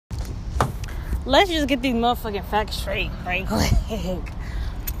let's just get these motherfucking facts straight right quick.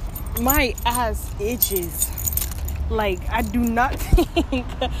 My ass itches. Like, I do not think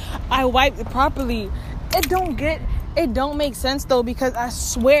I wiped it properly. It don't make sense though, because I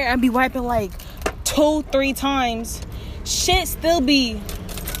swear I be wiping like 2-3 times. Shit still be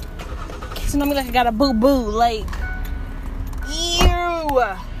kissing on me like I got a boo-boo. Like, ew.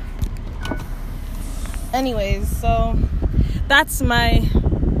 Anyways, so that's my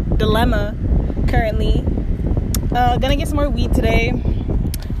dilemma currently. Gonna get some more weed today.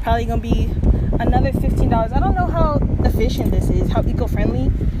 Probably gonna be another $15. I don't know how efficient this is, how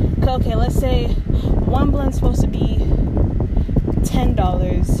eco-friendly. Okay, let's say one blunt's supposed to be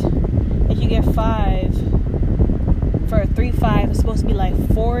 $10. If you get 5 for a 3-5, it's supposed to be like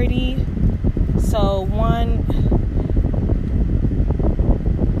 40. So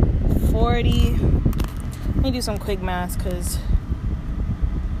 140. Let me do some quick math, because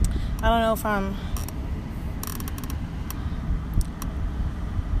I don't know if I'm...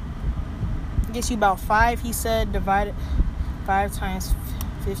 Gets you about 5, he said, divided 5 times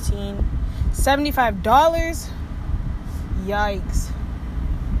 15, $75. Yikes.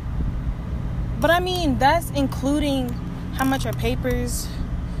 But I mean, that's including how much are papers,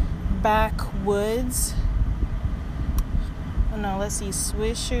 backwoods. Oh no, let's see,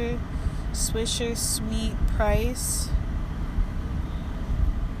 Swisher Sweet Price.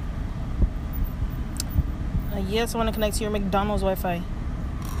 Yes, I want to connect to your McDonald's Wi-Fi.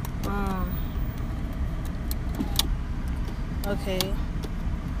 Okay.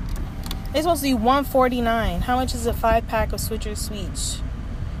 It's supposed to be $149. How much is a 5-pack of Swisher Sweets?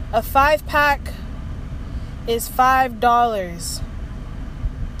 A 5-pack is $5.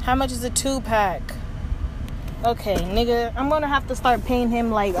 How much is a 2-pack? Okay, nigga, I'm gonna have to start paying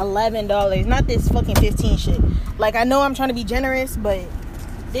him like $11. Not this fucking 15 shit. Like, I know I'm trying to be generous, but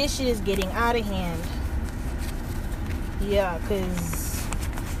this shit is getting out of hand. Yeah, because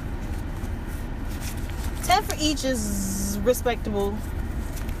 10 for each is respectable.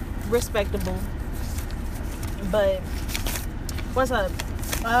 But what's up?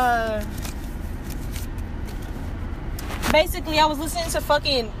 Basically, I was listening to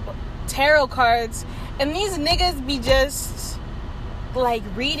fucking tarot cards, and these niggas be just like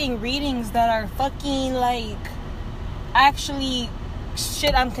readings that are fucking like actually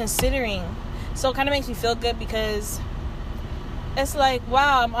shit I'm considering. So it kind of makes me feel good, because it's like,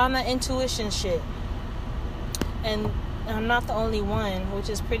 wow, I'm on that intuition shit. And I'm not the only one, which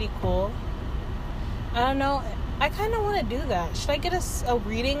is pretty cool. I don't know. I kind of want to do that. Should I get a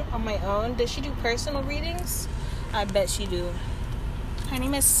reading on my own? Does she do personal readings? I bet she do. Her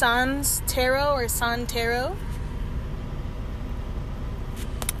name is Sans Tarot or San Tarot.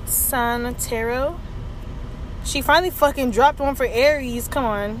 San Tarot. She finally fucking dropped one for Aries. Come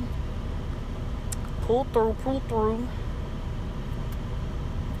on. Pull through.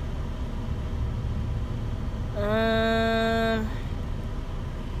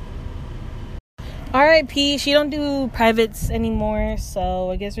 R.I.P. She don't do privates anymore,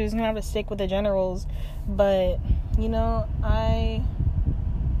 so I guess we're just gonna have to stick with the generals. But, you know, I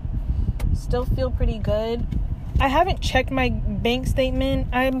still feel pretty good. I haven't checked my bank statement.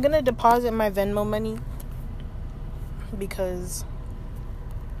 I'm gonna deposit my Venmo money, because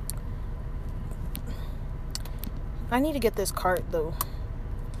I need to get this cart though.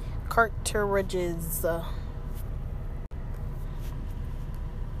 Cartridges.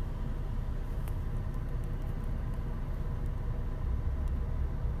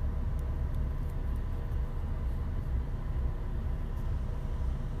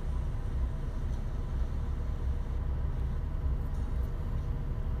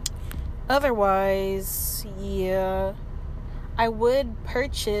 Otherwise, yeah, I would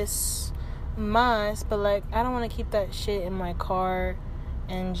purchase Musk, but like, I don't want to keep that shit in my car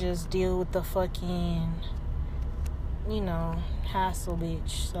and just deal with the fucking, you know, hassle, bitch.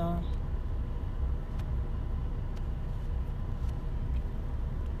 So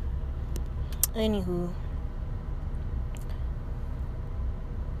anywho,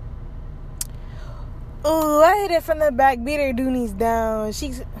 oh, I hit it from the back, beat her doonies down.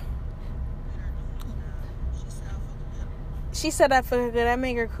 She said I feel good. I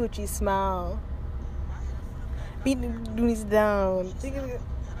make her coochie smile. Beat the doonies down.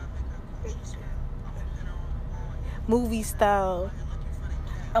 Movie style.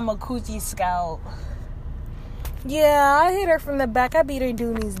 I'm a coochie scout. Yeah, I hit her from the back. I beat her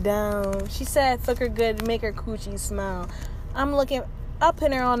doonies down. She said fuck her good, make her coochie smile. I'm looking up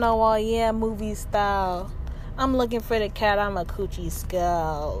in her on the wall. Yeah, movie style. I'm looking for the cat. I'm a coochie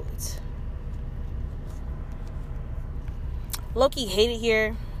scout. Loki hate it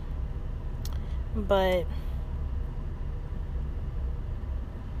here But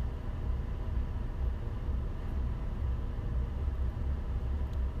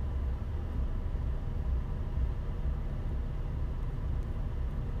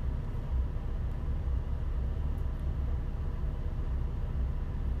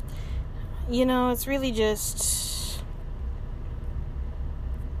you know, it's really just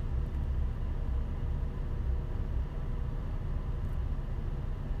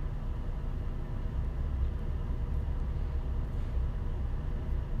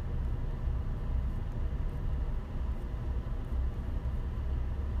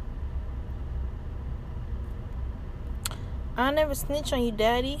I never snitch on you,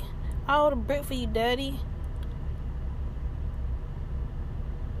 daddy. I hold a brick for you, daddy.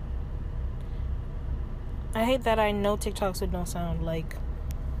 I hate that I know TikToks with no sound. Like,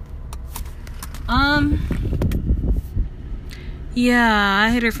 yeah, I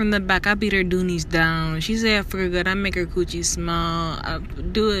hit her from the back. I beat her doonies down. She said I feel good. I make her coochie smile. I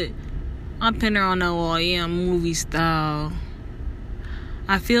do it. I pin her on the wall. Yeah, movie style.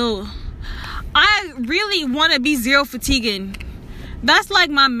 I really want to be zero fatiguing. That's like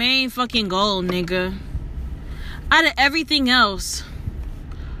my main fucking goal, nigga. Out of everything else.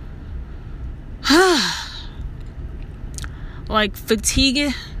 Like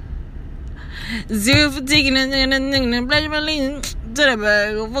fatigue. Zero fatigue.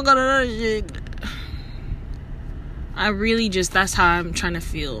 I really just, that's how I'm trying to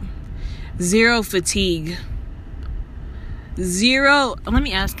feel. Zero fatigue. Zero. Let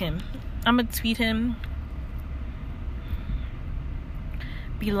me ask him. I'm gonna tweet him.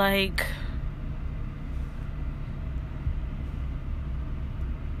 Be like,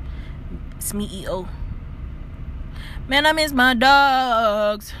 it's me, EO. Man, I miss my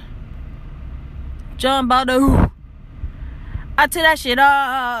dogs. John Bado. I take that shit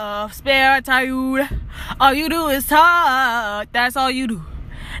off. Spare tired. All you do is talk. That's all you do.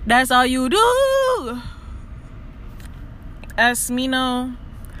 That's all you do. Ask me no.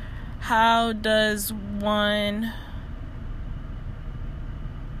 How does one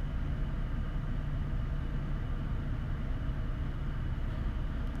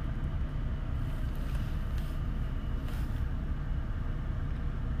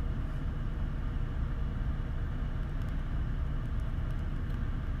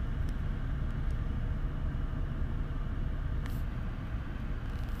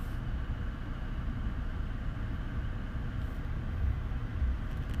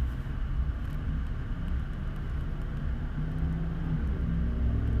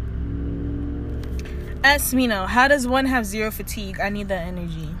ask me now, how does one have zero fatigue? I need that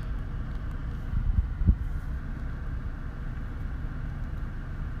energy.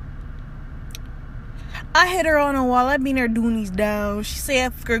 I hit her on a wall. I beat her doonies down. She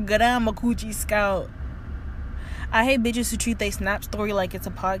said, good, I'm a coochie scout. I hate bitches who treat their Snap story like it's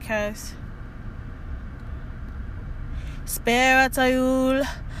a podcast. Spare tayul.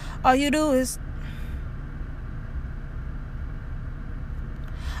 All you do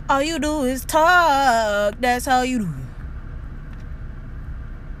is talk. That's how you do.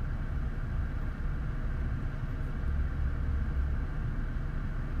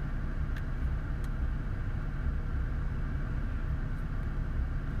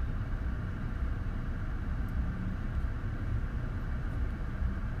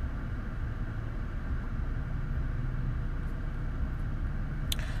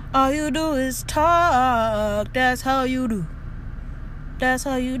 All you do is talk. That's how you do. That's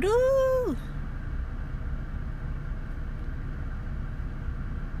how you do.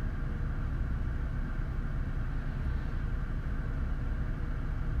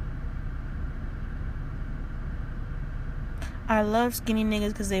 I love skinny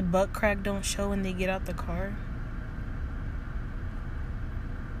niggas because they butt crack don't show when they get out the car.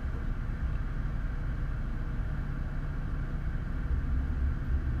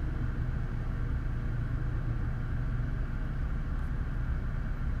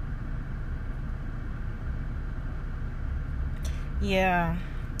 Yeah,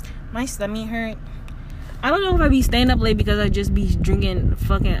 my stomach hurt. I don't know if I be staying up late because I just be drinking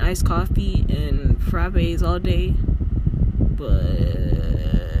fucking iced coffee and frappes all day,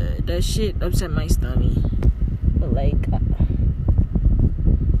 but that shit upset my stomach. But like,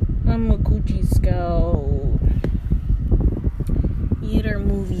 I'm a coochie scout. Eat her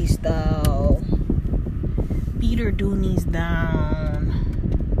movie style. Beat her doonies down.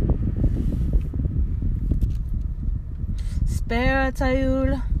 Spare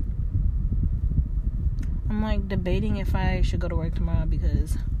tayul. I'm like debating if I should go to work tomorrow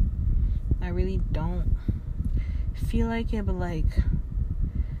because I really don't feel like it, but like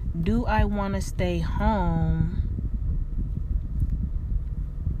Do I want to stay home?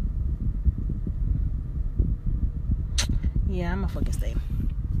 Yeah, I'ma fucking stay.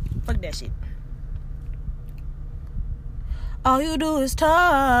 Fuck that shit. All you do is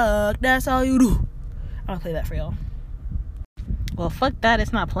talk. That's all you do. I'll play that for y'all. Well, fuck that.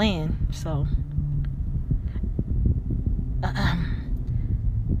 It's not playing. So.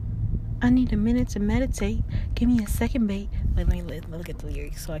 I need a minute to meditate. Give me a second, babe. Let me look at the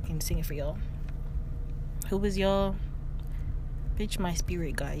lyrics so I can sing it for y'all. Who was y'all? Bitch, my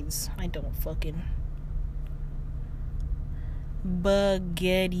spirit guides. I don't fucking.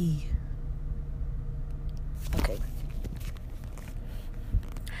 Spaghetti. Okay.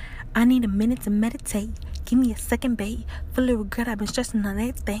 I need a minute to meditate. Give me a second, babe. Full of regret, I've been stressing on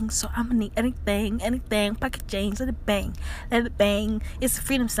everything. So I'ma need anything. Pocket change, let it bang. Let it bang. It's a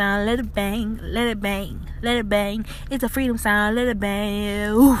freedom sound, let it bang. Let it bang. Let it bang. It's a freedom sound, let it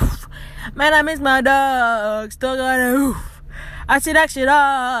bang. Oof. Man, I miss my dog. Still gonna oof. I see that shit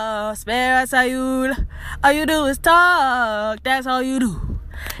off. Spare us, all you do is talk. That's all you do.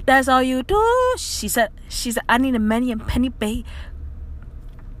 That's all you do. She said, I need a money and penny, babe.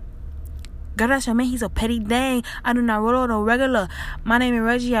 Girl, that's your man, he's a petty dang. I do not roll on no regular. My name is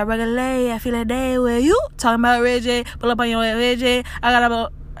Reggie, I regulate. I feel a day where you talking about Reggie. Pull up on your Reggie. I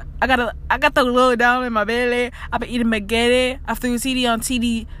got the low down in my belly. I been eating spaghetti. I threw a TD on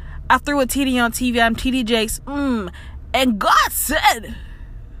TV. I'm TD Jakes. And God said,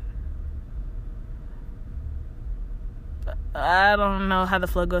 I don't know how the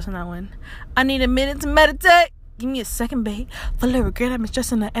flow goes on that one. I need a minute to meditate. Give me a second, babe. Full of regret, I've been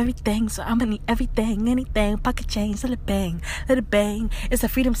stressing on everything. So I'ma need everything, anything. Pocket change, let it bang. Let it bang. It's a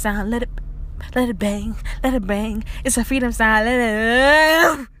freedom sound, let it bang. Let it bang. It's a freedom sound, let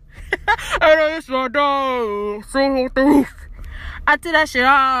it I know it's my dog. So through. I did that shit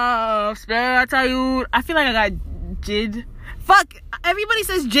off. Spare, I tell you. I feel like I got Jid. Fuck. Everybody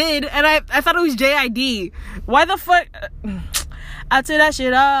says Jid, and I thought it was JID. Why the fuck? I tear that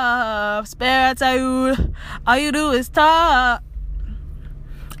shit off. Spare, I tell you. All you do is talk.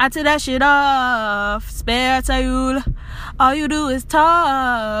 I tear that shit off. Spare, I tell you. All you do is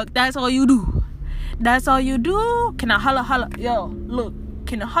talk. That's all you do. That's all you do. Can I holla? Yo, look.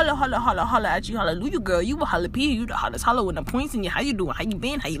 Can I holla at you? Hallelujah, girl. You a jalapeno. You the hottest holla with the points in you. How you doing? How you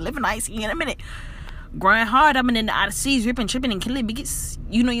been? How you living? I see you in a minute. Grind hard. I've been in the outer seas, ripping, tripping, and killing because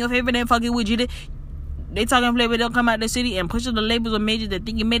you know your favorite ain't fucking with you. They talking flavor, they'll come out the city and push up the labels of majors that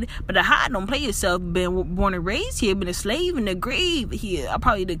think you made it. But the high don't play yourself. Been born and raised here, been a slave in the grave here. I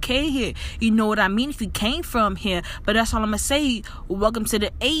probably decay here. You know what I mean if you came from here. But that's all I'm gonna say. Welcome to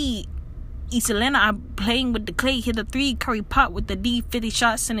the A. East Atlanta, I'm playing with the clay. Hit the 3 curry pot with the D, 50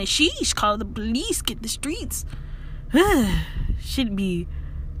 shots and a sheesh. Call the police, get the streets. Should be.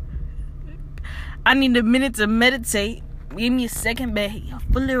 I need a minute to meditate. Give me a second, babe.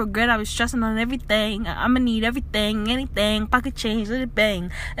 Full of regret, I was stressing on everything. I'ma need everything, anything. Pocket change, let it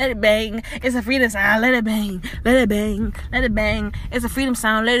bang. Let it bang. It's a freedom sound, let it bang. Let it bang. Let it bang. It's a freedom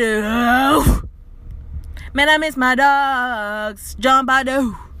sound, let it. Man, I miss my dogs. John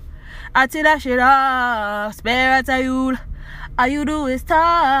Badu. I tear that shit off. Spare, I tell you. All you do is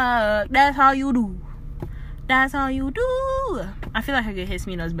talk. That's all you do. That's all you do. I feel like I could hit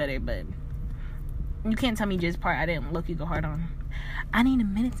me knows better, but you can't tell me just part I didn't look you go hard on. I need a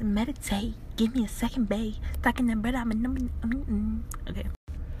minute to meditate. Give me a second, babe. Stacking that bread, I'm a number. Okay.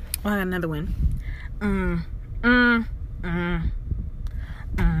 Well, I got another one.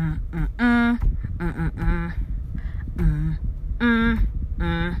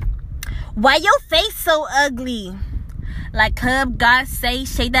 Why your face so ugly? Like Cub God say,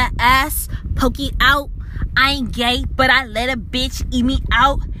 shake that ass, poke it out. I ain't gay, but I let a bitch eat me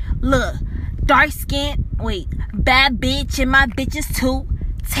out. Look, dark skin, bad bitch and my bitches too.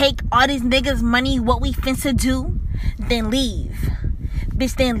 Take all these niggas' money, what we finna do? Then leave.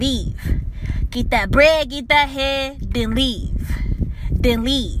 Bitch, then leave. Get that bread, get that head, then leave. Then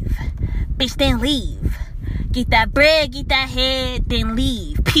leave. Bitch, then leave. Get that bread, get that head, then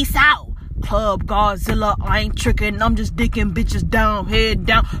leave. Peace out. Club Godzilla, I ain't tricking, I'm just dicking bitches down, head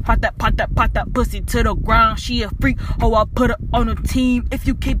down. Pot that pussy to the ground. She a freak, oh I put her on a team. If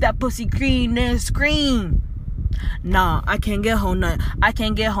you keep that pussy clean, then scream. Nah, I can't get her none. I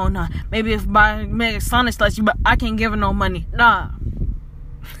can't get her none. Maybe if my Mega Sonic sluts you, but I can't give her no money. Nah.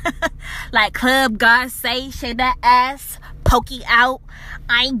 Like Club God say, shake that ass, poke it out.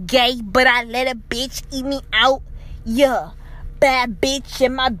 I ain't gay, but I let a bitch eat me out. Yeah. Bad bitch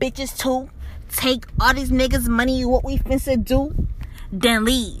and my bitches too. Take all these niggas' money, what we finna do? Then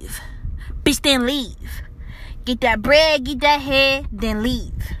leave. Bitch, then leave. Get that bread, get that head, then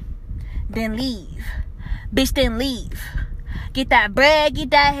leave. Then leave. Bitch, then leave. Get that bread, get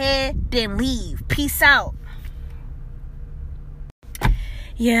that head, then leave. Peace out.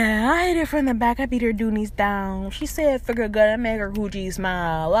 Yeah, I hit her from the back. I beat her doonies down. She said, figure good, I make her coochie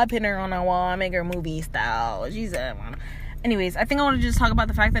smile. I pin her on the wall, I make her movie style. She said, anyways, I think I want to just talk about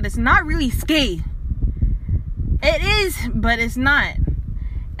the fact that it's not really skate. It is, but it's not.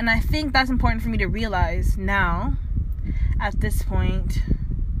 And I think that's important for me to realize now, at this point,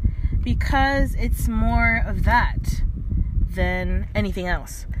 because it's more of that than anything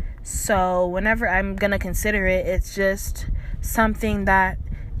else. So whenever I'm gonna consider it, it's just something that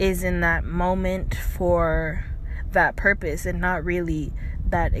is in that moment for that purpose and not really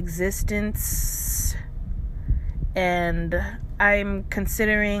that existence. And I'm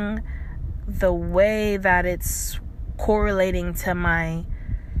considering the way that it's correlating to my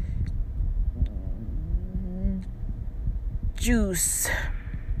juice.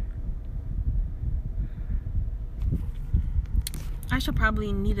 I should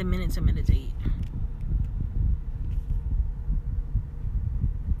probably need a minute to meditate.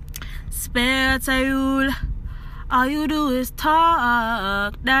 Spare tire. All you do is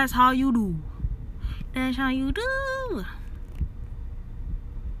talk. That's how you do. That's how you do.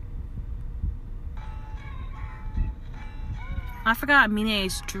 I forgot Mine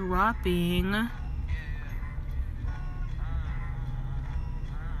is dropping.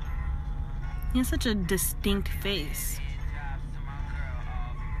 He has such a distinct face.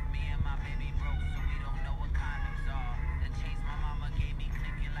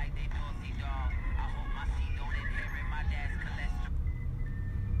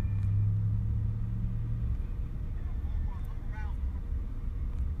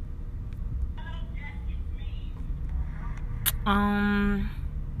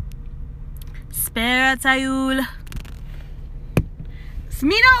 Spare Tayul.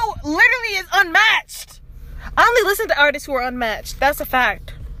 Smino literally is unmatched. I only listen to artists who are unmatched. That's a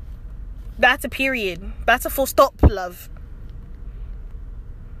fact. That's a period. That's a full stop, love.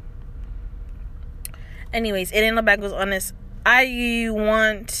 Anyways, it ain't no bad goes honest. I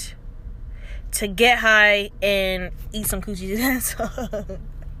want to get high and eat some coochie dance.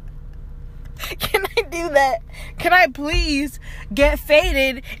 Can I do that? Can I please get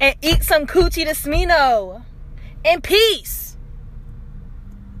faded and eat some coochie to Smino in peace?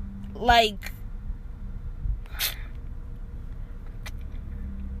 Like,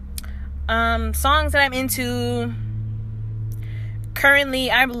 songs that I'm into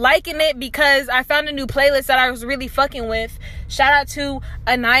currently, I'm liking it because I found a new playlist that I was really fucking with. Shout out to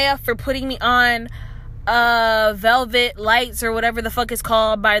Anaya for putting me on Velvet Lights or whatever the fuck it's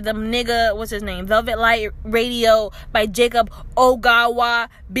called by the nigga, what's his name, Velvet Light Radio by Jacob Ogawa.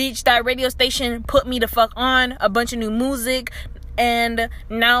 Bitch, that radio station put me the fuck on a bunch of new music, and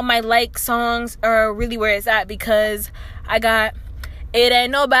now my like songs are really where it's at because I got It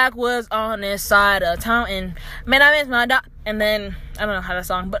Ain't No Backwoods on This Side of Town and Man I Miss My Dog, and then I don't know how that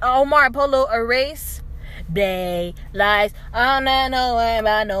song, but Omar Polo Erase Day Lights on that no way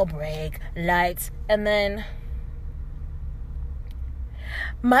about no break lights, and then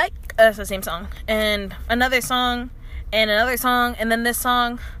Mike, that's the same song, and another song, and another song, and then this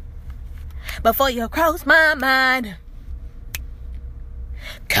song, Before You Cross My Mind.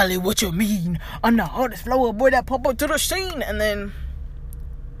 Kelly, what you mean? I'm the hardest flower boy that pop up to the scene. And then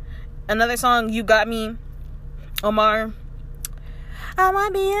another song, You Got Me, Omar. I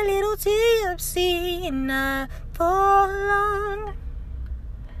might be a little tipsy and not for long.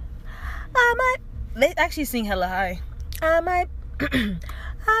 I might. They actually sing hella high. I might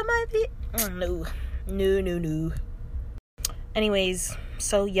be. Oh, no. Anyways,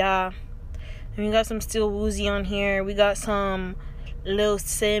 so yeah. And we got some Still Woozy on here. We got some Lil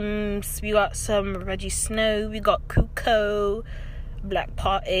Sims. We got some Reggie Snow. We got Kuko, Black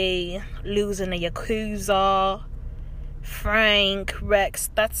Party, Losing the Yakuza, Frank, Rex.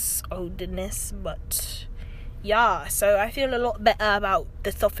 That's oldness, but yeah. So I feel a lot better about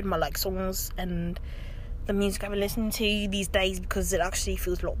the stuff in my like songs and the music I've been listening to these days, because it actually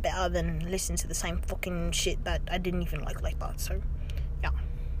feels a lot better than listening to the same fucking shit that I didn't even like that. So yeah.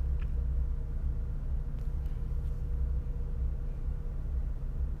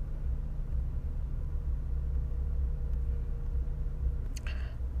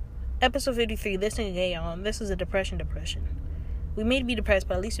 Episode 53, this nigga gay, y'all. This is a depression. We may be depressed,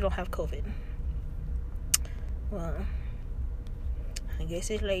 but at least we don't have COVID. Well, I guess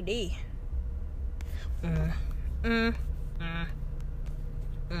it's like that.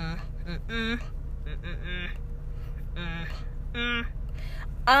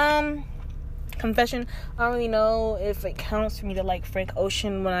 confession, I don't really know if it counts for me to like Frank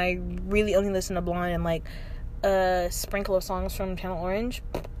Ocean when I really only listen to Blonde and like a sprinkle of songs from Channel Orange.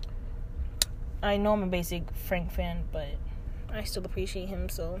 I know I'm a basic Frank fan, but I still appreciate him,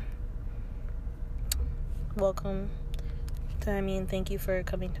 so welcome. I mean, thank you for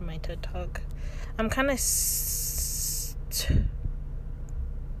coming to my TED Talk. I'm kind of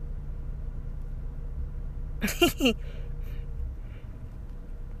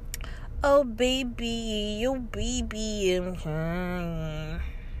oh baby, oh baby, I'm crying.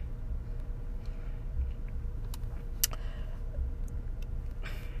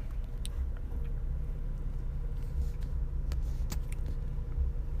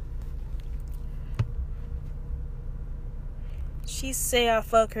 She say I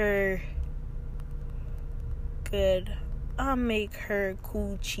fuck her good. I'll make her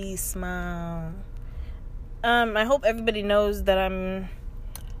coochie smile. I hope everybody knows that I'm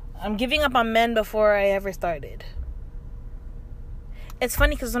giving up on men before I ever started. It's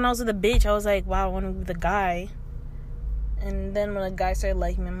funny because when I was with a bitch, I was like, wow, I want to be with a guy. And then when a guy started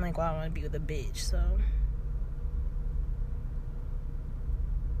liking me, I'm like, wow, I want to be with a bitch. So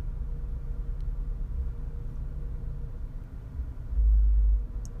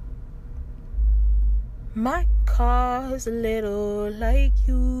my car's a little like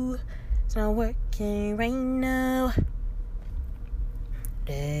you. It's not working right now.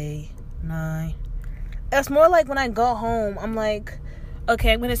 Day, night. It's more like when I go home, I'm like,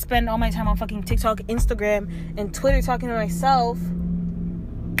 okay, I'm going to spend all my time on fucking TikTok, Instagram, and Twitter talking to myself.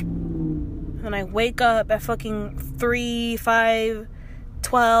 And I wake up at fucking 3, 5,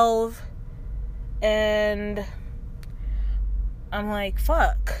 12. And I'm like,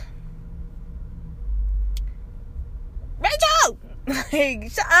 fuck. Rachel!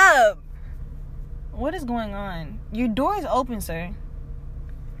 Like, shut up. What is going on? Your door is open, sir.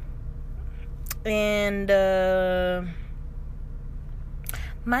 And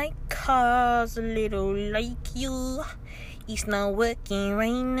my car's a little like you. It's not working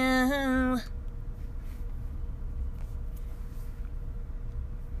right now.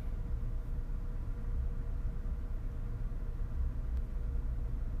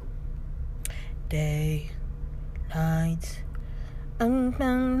 Day, night. Bang,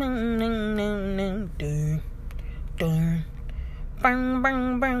 bang, bang,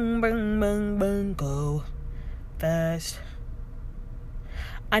 bang, bang, bang, go fast.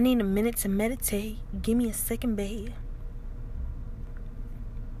 I need a minute to meditate. Give me a second, babe.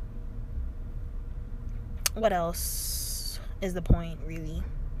 What else is the point, really?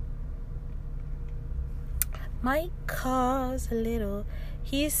 My car's a little...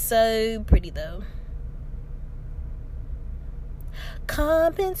 He's so pretty, though.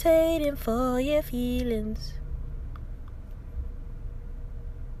 Compensating for your feelings.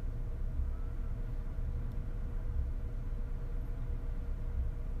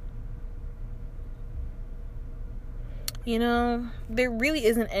 You know, there really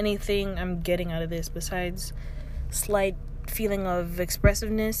isn't anything I'm getting out of this besides slight feeling of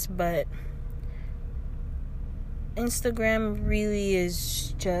expressiveness, but Instagram really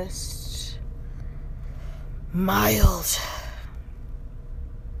is just mild.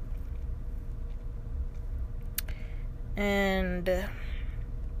 And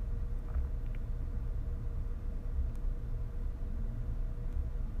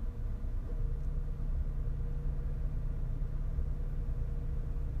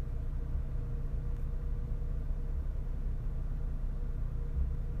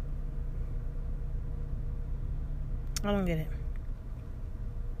I don't get it.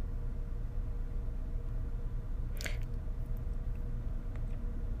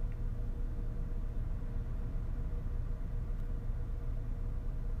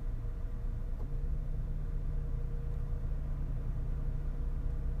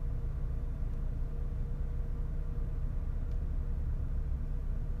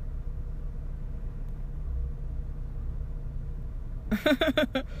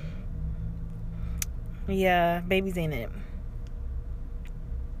 Yeah, babies ain't it.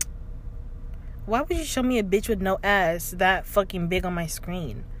 Why would you show me a bitch with no ass that fucking big on my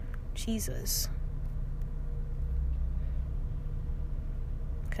screen? Jesus.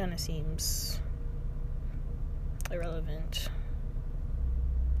 Kind of seems irrelevant.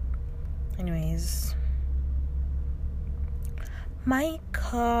 Anyways. My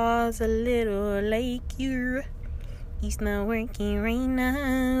car's a little like you. It's not working right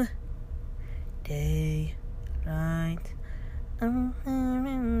now. Day, night.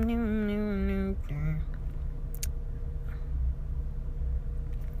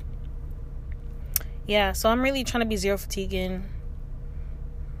 Yeah, so I'm really trying to be zero fatiguing.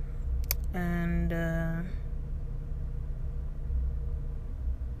 And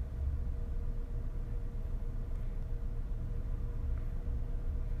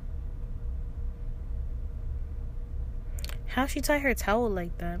How'd she tie her towel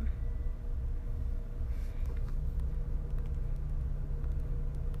like that?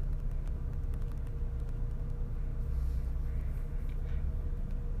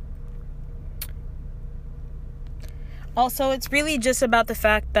 Also, it's really just about the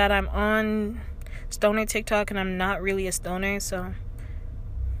fact that I'm on stoner TikTok and I'm not really a stoner, so.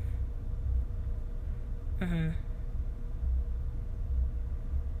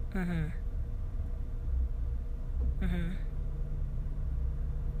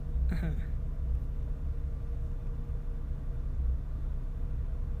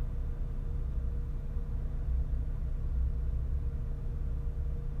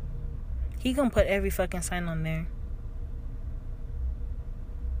 He gonna put every fucking sign on there.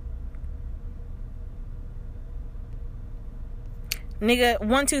 Nigga,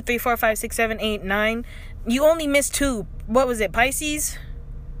 1, 2, 3, 4, 5, 6, 7, 8, 9. You only missed 2. What was it, Pisces?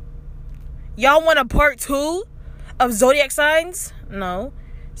 Y'all want a part 2 of zodiac signs? No.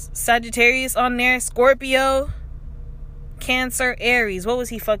 Sagittarius on there, Scorpio, Cancer, Aries. What was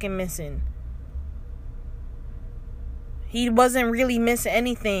he fucking missing? He wasn't really missing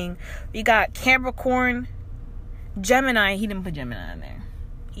anything. We got Capricorn, Gemini. He didn't put Gemini in there.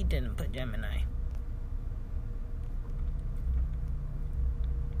 He didn't put Gemini.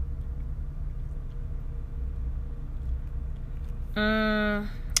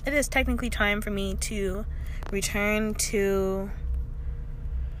 It is technically time for me to return to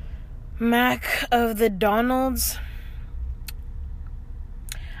Mac of the Donalds.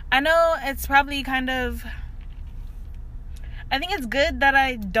 I know it's probably kind of... I think it's good that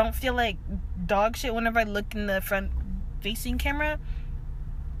I don't feel like dog shit whenever I look in the front-facing camera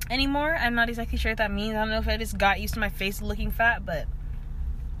anymore. I'm not exactly sure what that means. I don't know if I just got used to my face looking fat, but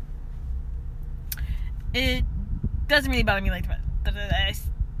it doesn't really bother me like that.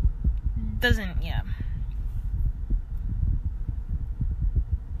 Doesn't, yeah.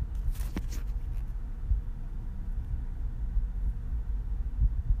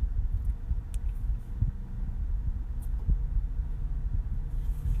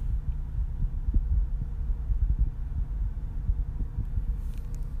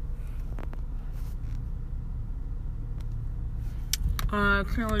 I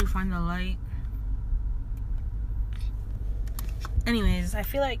can't really find the light. Anyways, I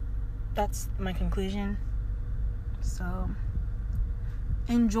feel like that's my conclusion. So,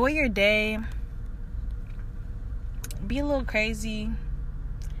 enjoy your day. Be a little crazy.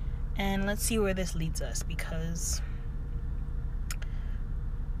 And let's see where this leads us. Because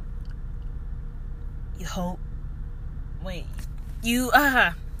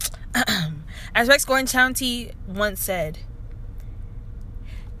as Rex Gordon County once said,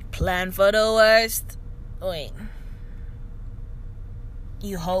 plan for the worst.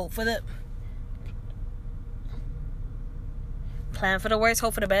 You hope for the... Plan for the worst,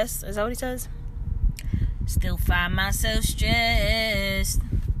 hope for the best. Is that what he says? Still find myself stressed.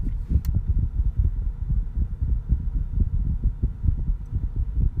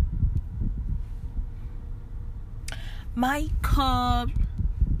 My cup.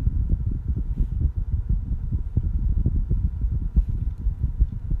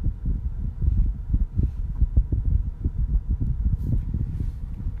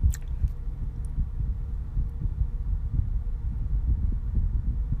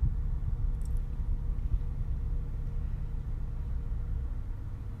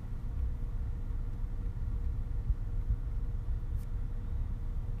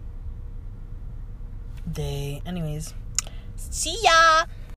 Anyways, see ya.